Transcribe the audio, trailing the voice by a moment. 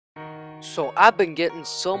So I've been getting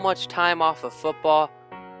so much time off of football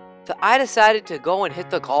that I decided to go and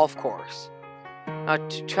hit the golf course.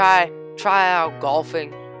 To try out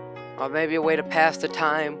golfing, or maybe a way to pass the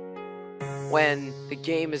time when the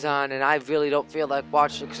game is on and I really don't feel like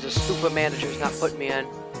watching because the stupid manager's not putting me in.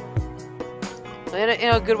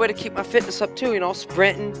 And a good way to keep my fitness up too,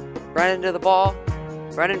 sprinting, running to the ball,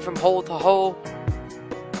 running from hole to hole.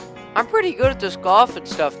 I'm pretty good at this golf and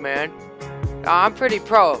stuff, man. I'm pretty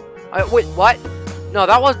pro. Wait, what? No,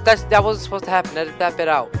 that wasn't supposed to happen. Edit that bit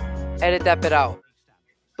out. Edit that bit out.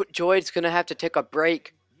 But Joyd's gonna have to take a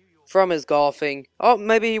break from his golfing. Oh,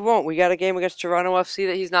 maybe he won't. We got a game against Toronto FC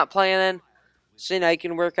that he's not playing in. So now he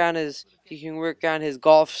can work on his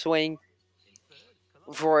golf swing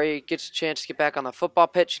before he gets a chance to get back on the football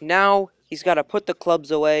pitch. Now he's got to put the clubs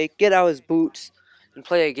away, get out his boots, and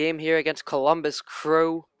play a game here against Columbus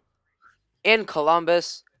Crew in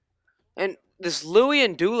Columbus. And this Louis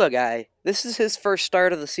and Dula guy, this is his first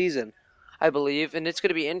start of the season, I believe, and it's going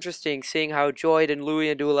to be interesting seeing how Joyd and Louis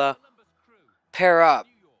and Dula pair up.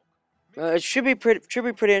 It should be pretty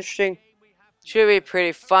interesting. Should be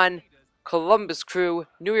pretty fun. Columbus Crew,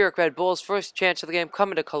 New York Red Bulls, first chance of the game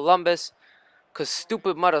coming to Columbus. Because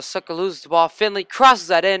stupid Mudasucker loses the ball. Finley crosses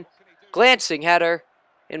that in. Glancing header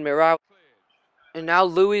in Mirage. And now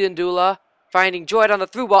Louis and Dula finding Joyd on the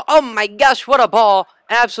through ball. Oh my gosh, what a ball.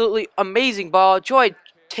 Absolutely amazing ball. Joyd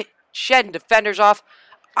shedding defenders off.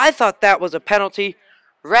 I thought that was a penalty.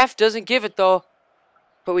 Ref doesn't give it though.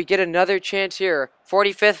 But we get another chance here.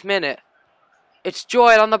 45th minute. It's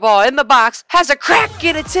Joyd on the ball in the box. Has a crack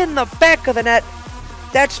and it's in the back of the net.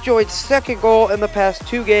 That's Joyd's second goal in the past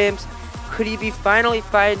 2 games. Could he be finally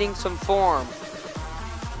finding some form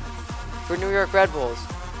for New York Red Bulls?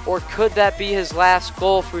 Or could that be his last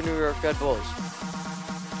goal for New York Red Bulls?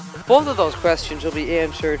 Both of those questions will be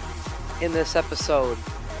answered in this episode.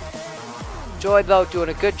 Joyd, though, doing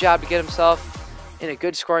a good job to get himself in a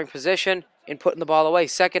good scoring position and putting the ball away.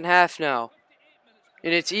 Second half now.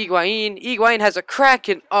 And it's Higuain. Higuain has a crack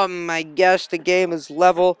and oh my gosh, the game is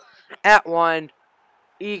level at 1.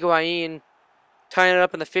 Higuain tying it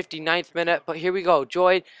up in the 59th minute, but here we go.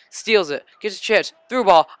 Joyd steals it, gets a chance, through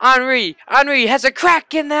ball, Henry has a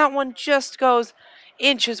crack, and that one just goes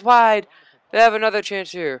inches wide. They have another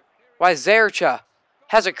chance here. Wyzercha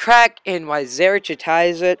has a crack, and Wyzercha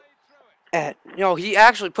ties it. And, he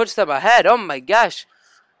actually puts them ahead. Oh my gosh.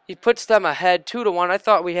 He puts them ahead 2-1. I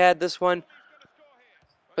thought we had this one.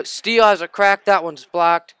 But Steele has a crack, that one's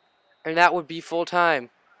blocked, and that would be full time.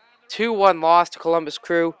 2-1 loss to Columbus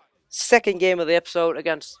Crew. Second game of the episode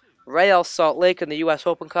against Real Salt Lake in the U.S.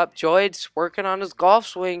 Open Cup. Joyd's working on his golf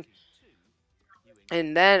swing.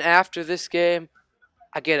 And then after this game,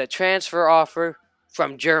 I get a transfer offer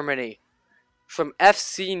from Germany. From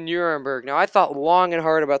FC Nuremberg. Now, I thought long and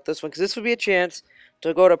hard about this one because this would be a chance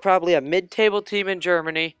to go to probably a mid-table team in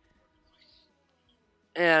Germany.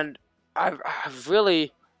 And I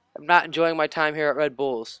really am not enjoying my time here at Red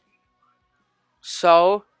Bulls.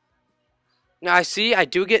 So now I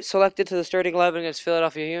do get selected to the starting 11 against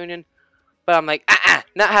Philadelphia Union, but I'm like,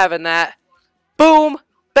 not having that. Boom!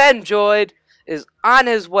 Ben Joyd is on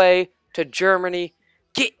his way to Germany.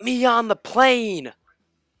 Get me on the plane!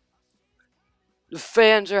 The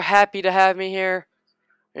fans are happy to have me here.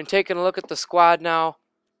 And taking a look at the squad now,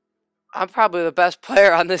 I'm probably the best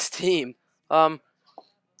player on this team.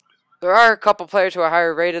 There are a couple players who are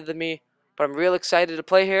higher rated than me, but I'm real excited to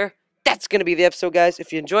play here. That's going to be the episode, guys.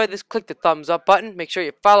 If you enjoyed this, click the thumbs up button. Make sure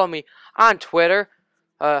you follow me on Twitter.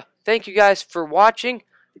 Thank you guys for watching,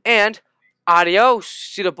 and adios.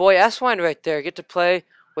 See the boy S-Wine right there. Get to play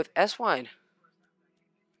with S-Wine.